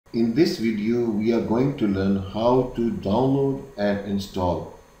In this video, we are going to learn how to download and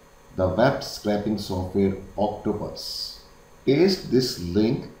install the web scraping software OCTOPARSE. Paste this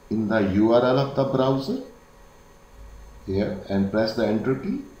link in the URL of the browser here and press the enter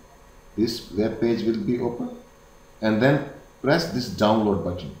key. This web page will be open and then press this download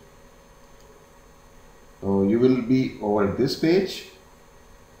button. So you will be over this page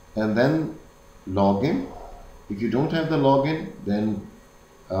and then log in. If you don't have the login, then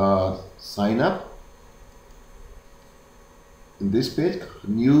sign up. In this page,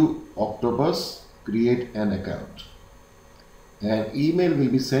 new OCTOPARSE, create an account. An email will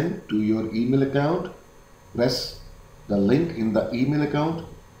be sent to your email account. Press the link in the email account,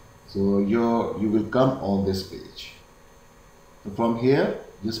 so you will come on this page. So from here,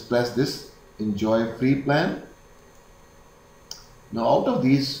 just press this enjoy free plan. Now out of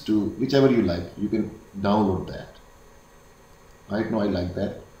these two, whichever you like, you can download that. Right now I like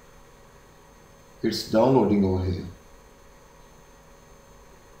that. It's downloading over here.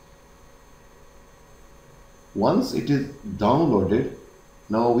 Once it is downloaded,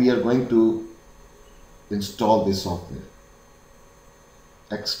 now we are going to install this software.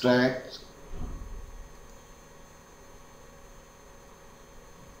 Extract.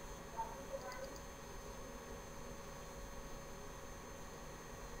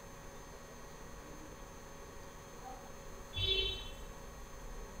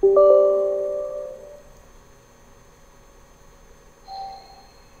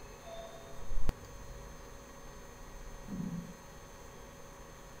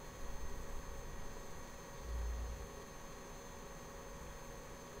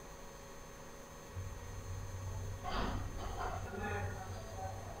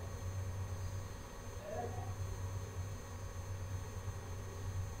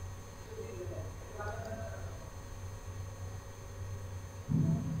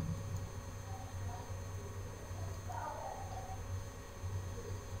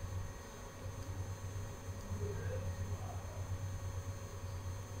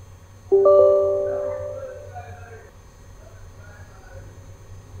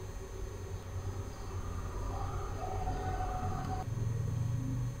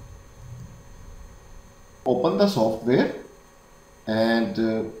 Open the software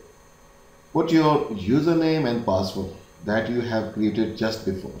and put your username and password that you have created just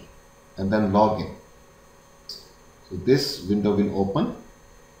before and then log in. So this window will open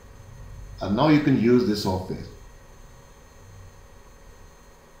and now you can use this software.